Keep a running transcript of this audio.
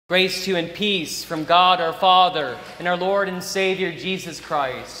Grace to you and peace from God our Father and our Lord and Savior Jesus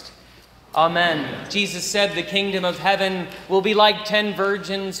Christ. Amen. Jesus said the kingdom of heaven will be like 10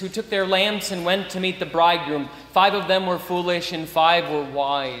 virgins who took their lamps and went to meet the bridegroom. 5 of them were foolish and 5 were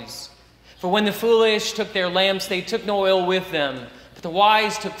wise. For when the foolish took their lamps, they took no oil with them, but the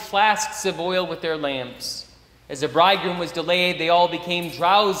wise took flasks of oil with their lamps. As the bridegroom was delayed, they all became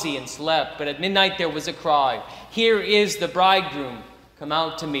drowsy and slept. But at midnight there was a cry, "Here is the bridegroom. Come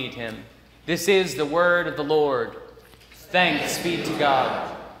out to meet him." This is the word of the Lord. Thanks be to God.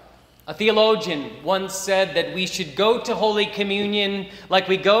 A theologian once said that we should go to Holy Communion like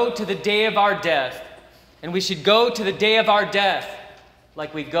we go to the day of our death, and we should go to the day of our death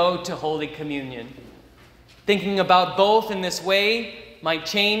like we go to Holy Communion. Thinking about both in this way might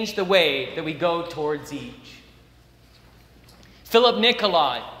change the way that we go towards each. Philip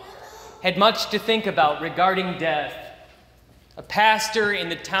Nicolai had much to think about regarding death. A pastor in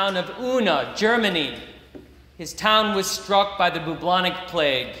the town of Unna, Germany, his town was struck by the bubonic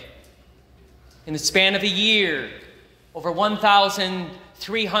plague. In the span of a year, over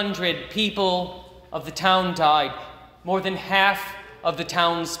 1,300 people of the town died, more than half of the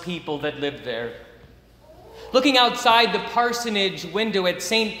town's people that lived there. Looking outside the parsonage window at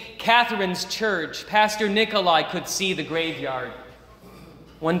St. Catherine's Church, Pastor Nicolai could see the graveyard.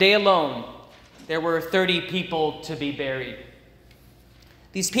 One day alone, there were 30 people to be buried.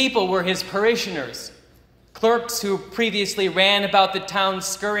 These people were his parishioners, clerks who previously ran about the town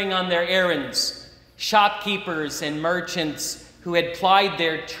scurrying on their errands, shopkeepers and merchants who had plied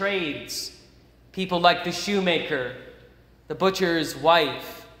their trades, people like the shoemaker, the butcher's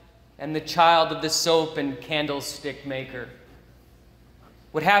wife, and the child of the soap and candlestick maker.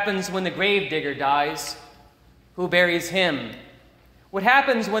 What happens when the gravedigger dies? Who buries him? What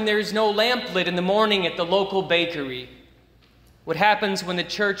happens when there's no lamp lit in the morning at the local bakery? What happens when the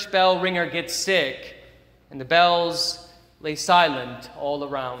church bell ringer gets sick and the bells lay silent all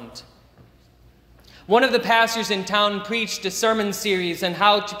around? One of the pastors in town preached a sermon series on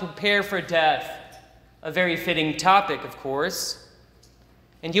how to prepare for death, a very fitting topic, of course.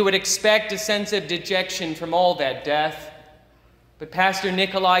 And you would expect a sense of dejection from all that death. But Pastor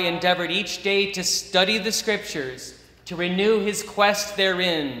Nicolai endeavored each day to study the scriptures, to renew his quest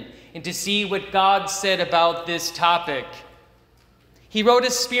therein, and to see what God said about this topic. He wrote a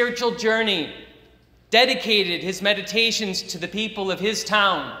spiritual journey, dedicated his meditations to the people of his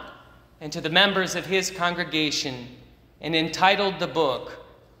town and to the members of his congregation, and entitled the book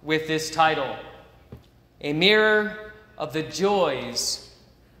with this title, A Mirror of the Joys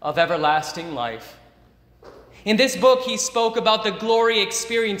of Everlasting Life. In this book, he spoke about the glory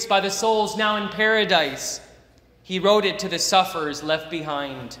experienced by the souls now in paradise. He wrote it to the sufferers left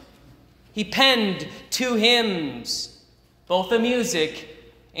behind. He penned 2 hymns, both the music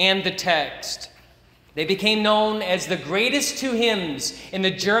and the text. They became known as the greatest 2 hymns in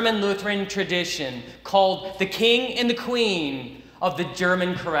the German Lutheran tradition, called The King and the Queen of the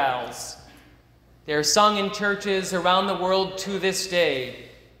German Chorales. They are sung in churches around the world to this day,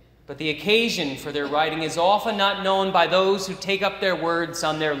 but the occasion for their writing is often not known by those who take up their words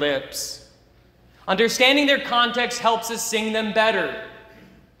on their lips. Understanding their context helps us sing them better.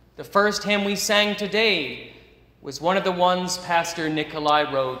 The first hymn we sang today was one of the ones Pastor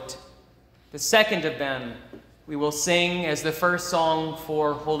Nicolai wrote. The second of them we will sing as the first song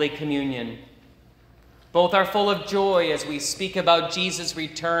for Holy Communion. Both are full of joy as we speak about Jesus'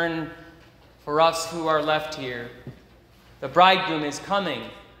 return for us who are left here. The bridegroom is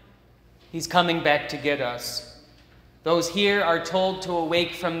coming. He's coming back to get us. Those here are told to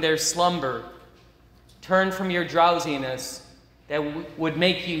awake from their slumber. Turn from your drowsiness that would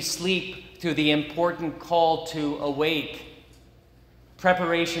make you sleep through the important call to awake.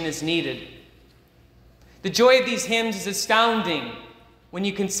 Preparation is needed. The joy of these hymns is astounding when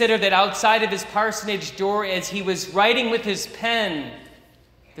you consider that outside of his parsonage door, as he was writing with his pen,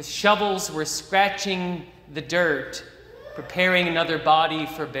 the shovels were scratching the dirt, preparing another body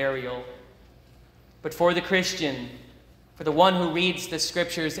for burial. But for the Christian, for the one who reads the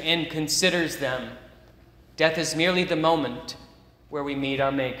scriptures and considers them, death is merely the moment where we meet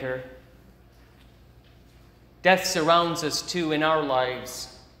our Maker. Death surrounds us too in our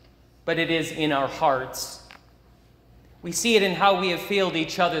lives, but it is in our hearts. We see it in how we have failed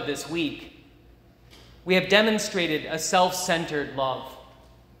each other this week. We have demonstrated a self-centered love.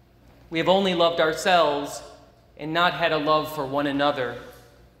 We have only loved ourselves and not had a love for one another.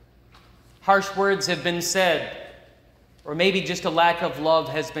 Harsh words have been said, or maybe just a lack of love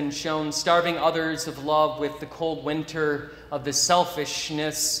has been shown, starving others of love with the cold winter of the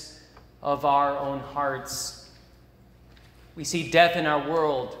selfishness of our own hearts. We see death in our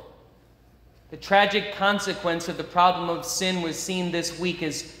world. The tragic consequence of the problem of sin was seen this week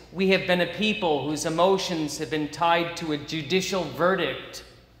as we have been a people whose emotions have been tied to a judicial verdict.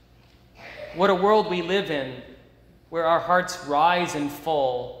 What a world we live in, where our hearts rise and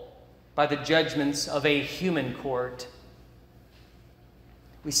fall by the judgments of a human court.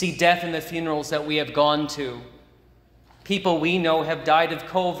 We see death in the funerals that we have gone to. People we know have died of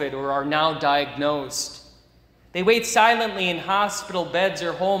COVID or are now diagnosed. They wait silently in hospital beds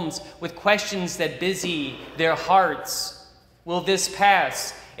or homes with questions that busy their hearts. Will this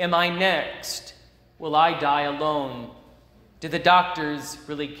pass? Am I next? Will I die alone? Do the doctors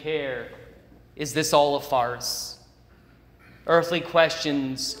really care? Is this all a farce? Earthly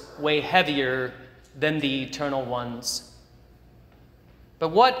questions weigh heavier than the eternal ones. But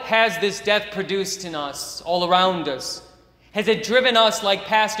what has this death produced in us, all around us? Has it driven us, like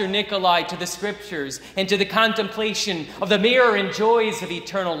Pastor Nikolai, to the Scriptures and to the contemplation of the mirror and joys of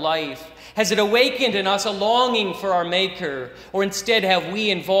eternal life? Has it awakened in us a longing for our Maker? Or instead have we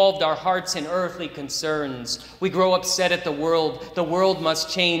involved our hearts in earthly concerns? We grow upset at the world must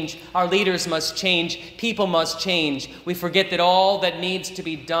change, our leaders must change, people must change. We forget that all that needs to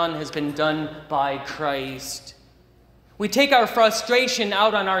be done has been done by Christ. We take our frustration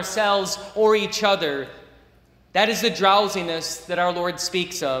out on ourselves or each other. That is the drowsiness that our Lord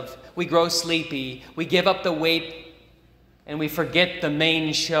speaks of. We grow sleepy, we give up the weight, and we forget the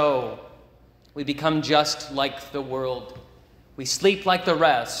main show. We become just like the world. We sleep like the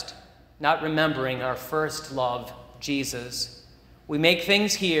rest, not remembering our first love, Jesus. We make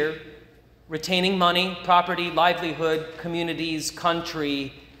things here, retaining money, property, livelihood, communities,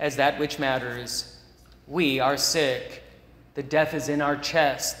 country, as that which matters. We are sick. The death is in our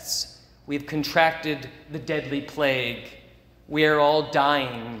chests. We've contracted the deadly plague. We are all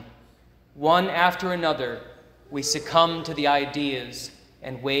dying. One after another, we succumb to the ideas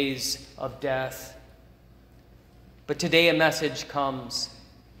and ways of death. But today a message comes.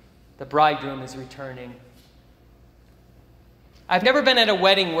 The bridegroom is returning. I've never been at a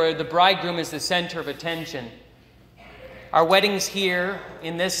wedding where the bridegroom is the center of attention. Our weddings here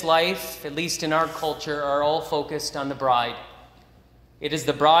in this life, at least in our culture, are all focused on the bride. It is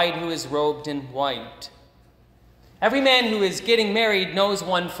the bride who is robed in white. Every man who is getting married knows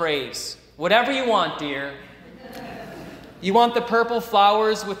one phrase: whatever you want, dear. You want the purple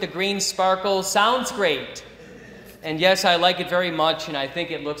flowers with the green sparkle? Sounds great. And yes, I like it very much, and I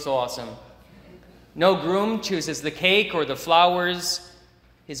think it looks awesome. No groom chooses the cake or the flowers.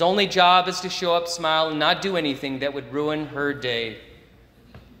 His only job is to show up, smile, and not do anything that would ruin her day.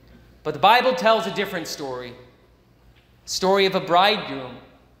 But the Bible tells a different story. Story of a bridegroom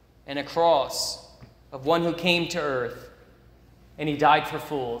and a cross, of one who came to earth, and he died for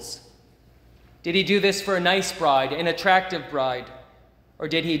fools. Did he do this for a nice bride, an attractive bride, or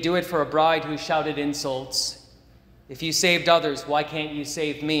did he do it for a bride who shouted insults? If you saved others, why can't you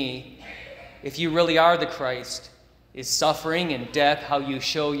save me? If you really are the Christ, is suffering and death how you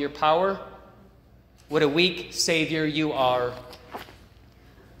show your power? What a weak Savior you are.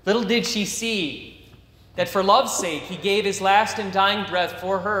 Little did she see that for love's sake, he gave his last and dying breath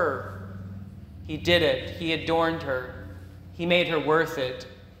for her. He did it. He adorned her. He made her worth it.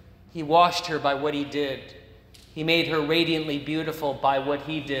 He washed her by what he did. He made her radiantly beautiful by what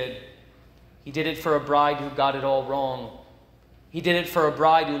he did. He did it for a bride who got it all wrong. He did it for a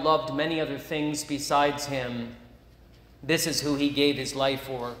bride who loved many other things besides him. This is who he gave his life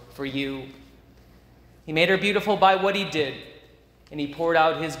for you. He made her beautiful by what he did, and he poured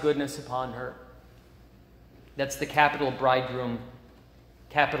out his goodness upon her. That's the capital bridegroom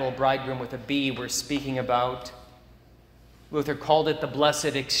with a B we're speaking about. Luther called it the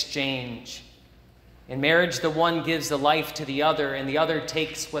blessed exchange. In marriage, the one gives the life to the other, and the other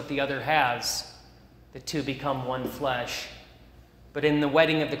takes what the other has. The two become one flesh. But in the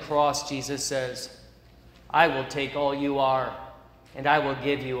wedding of the cross, Jesus says, I will take all you are, and I will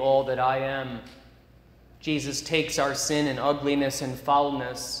give you all that I am. Jesus takes our sin and ugliness and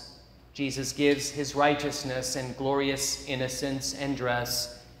foulness. Jesus gives his righteousness and glorious innocence and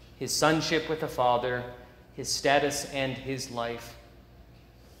dress, his sonship with the Father, his status and his life.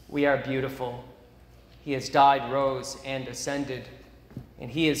 We are beautiful. He has died, rose, and ascended, and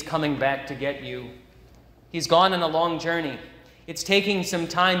he is coming back to get you. He's gone on a long journey. It's taking some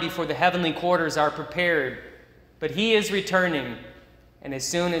time before the heavenly quarters are prepared, but he is returning, and as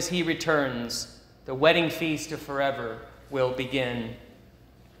soon as he returns, the wedding feast of forever will begin.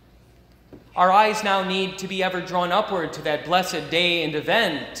 Our eyes now need to be ever drawn upward to that blessed day and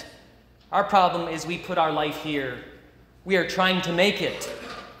event. Our problem is we put our life here. We are trying to make it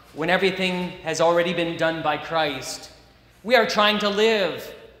when everything has already been done by Christ. We are trying to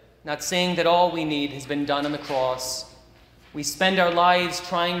live, not saying that all we need has been done on the cross. We spend our lives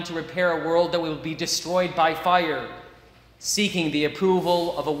trying to repair a world that will be destroyed by fire, seeking the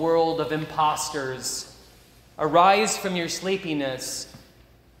approval of a world of impostors. Arise from your sleepiness,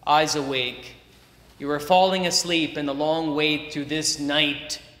 eyes awake. You are falling asleep in the long wait through this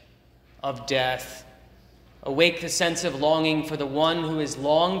night of death. Awake the sense of longing for the one who has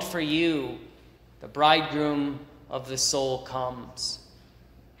longed for you. The bridegroom of the soul comes.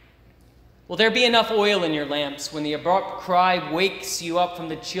 Will there be enough oil in your lamps when the abrupt cry wakes you up from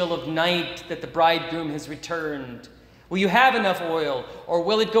the chill of night that the bridegroom has returned? Will you have enough oil, or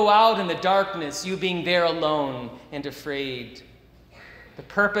will it go out in the darkness, you being there alone and afraid? The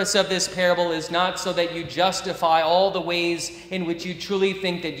purpose of this parable is not so that you justify all the ways in which you truly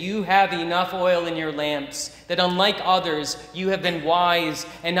think that you have enough oil in your lamps, that unlike others, you have been wise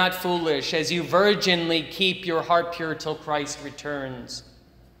and not foolish, as you virginally keep your heart pure till Christ returns.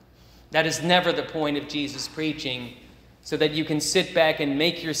 That is never the point of Jesus' preaching, so that you can sit back and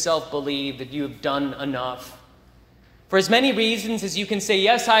make yourself believe that you have done enough. For as many reasons as you can say,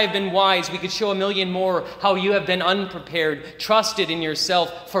 yes, I have been wise, we could show a million more how you have been unprepared, trusted in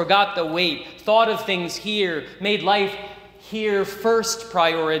yourself, forgot the wait, thought of things here, made life here first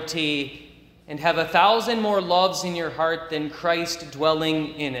priority, and have 1,000 more loves in your heart than Christ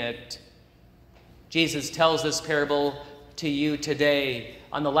dwelling in it. Jesus tells this parable to you today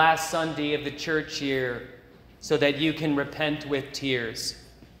on the last Sunday of the church year so that you can repent with tears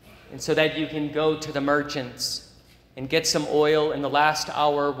and so that you can go to the merchants and get some oil in the last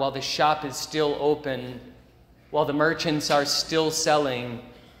hour while the shop is still open, while the merchants are still selling,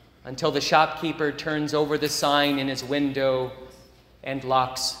 until the shopkeeper turns over the sign in his window and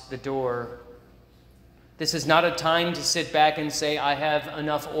locks the door. This is not a time to sit back and say, I have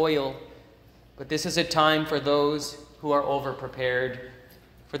enough oil, but this is a time for those who are over-prepared,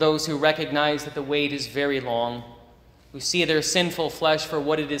 for those who recognize that the wait is very long, who see their sinful flesh for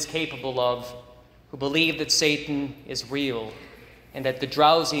what it is capable of, who believe that Satan is real and that the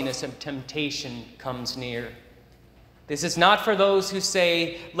drowsiness of temptation comes near. This is not for those who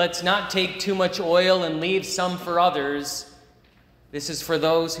say, let's not take too much oil and leave some for others. This is for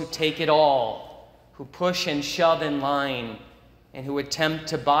those who take it all, who push and shove in line, and who attempt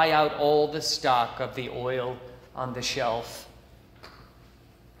to buy out all the stock of the oil on the shelf.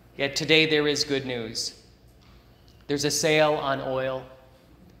 Yet today there is good news. There's a sale on oil.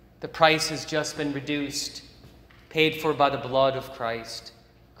 The price has just been reduced, paid for by the blood of Christ.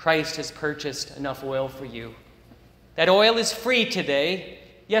 Christ has purchased enough oil for you. That oil is free today.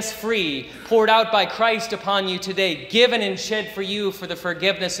 Yes, free, poured out by Christ upon you today, given and shed for you for the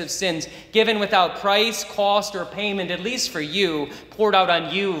forgiveness of sins, given without price, cost, or payment, at least for you, poured out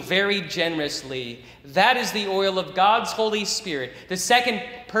on you very generously. That is the oil of God's Holy Spirit, the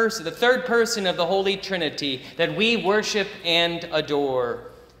third person of the Holy Trinity that we worship and adore.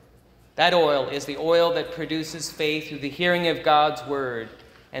 That oil is the oil that produces faith through the hearing of God's word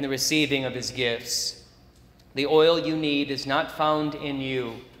and the receiving of his gifts. The oil you need is not found in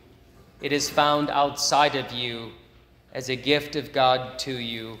you. It is found outside of you as a gift of God to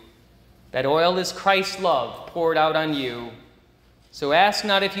you. That oil is Christ's love poured out on you. So ask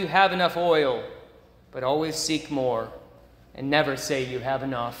not if you have enough oil, but always seek more and never say you have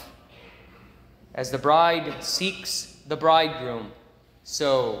enough. As the bride seeks the bridegroom,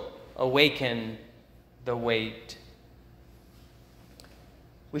 so awaken the wait.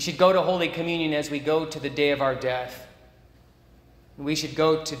 We should go to Holy Communion as we go to the day of our death. We should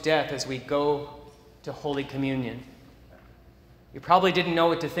go to death as we go to Holy Communion. You probably didn't know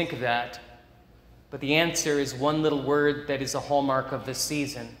what to think of that, but the answer is one little word that is a hallmark of this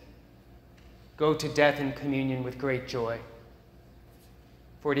season. Go to death in communion with great joy.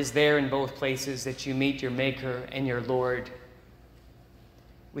 For it is there in both places that you meet your Maker and your Lord.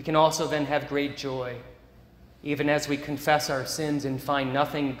 We can also then have great joy, even as we confess our sins and find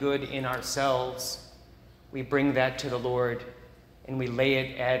nothing good in ourselves. We bring that to the Lord and we lay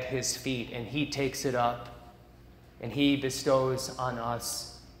it at his feet, and he takes it up and he bestows on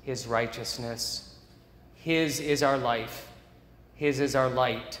us his righteousness. His is our life, his is our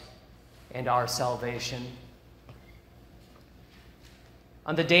light and our salvation.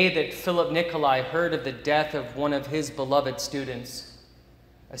 On the day that Philip Nicolai heard of the death of one of his beloved students,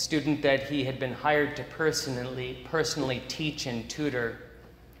 a student that he had been hired to personally teach and tutor,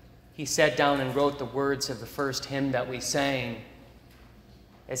 he sat down and wrote the words of the first hymn that we sang.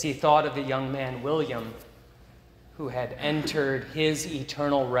 As he thought of the young man, William, who had entered his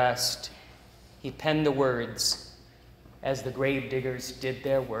eternal rest, he penned the words as the grave diggers did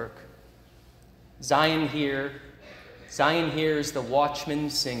their work. Zion here, Zion hears the watchman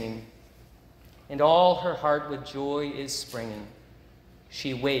singing, and all her heart with joy is springing.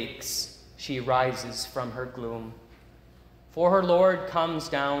 She wakes, she rises from her gloom. For her Lord comes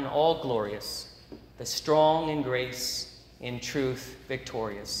down all glorious, the strong in grace, in truth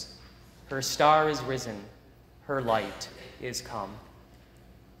victorious. Her star is risen, her light is come.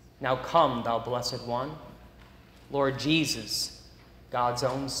 Now come, thou blessed one, Lord Jesus, God's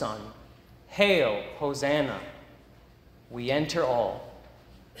own Son. Hail, Hosanna! We enter all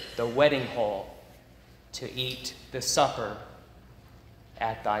the wedding hall to eat the supper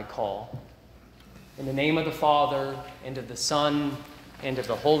at thy call. In the name of the Father, and of the Son, and of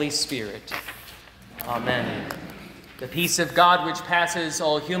the Holy Spirit. Amen. The peace of God, which passes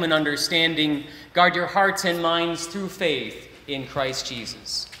all human understanding, guard your hearts and minds through faith in Christ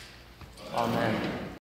Jesus. Amen.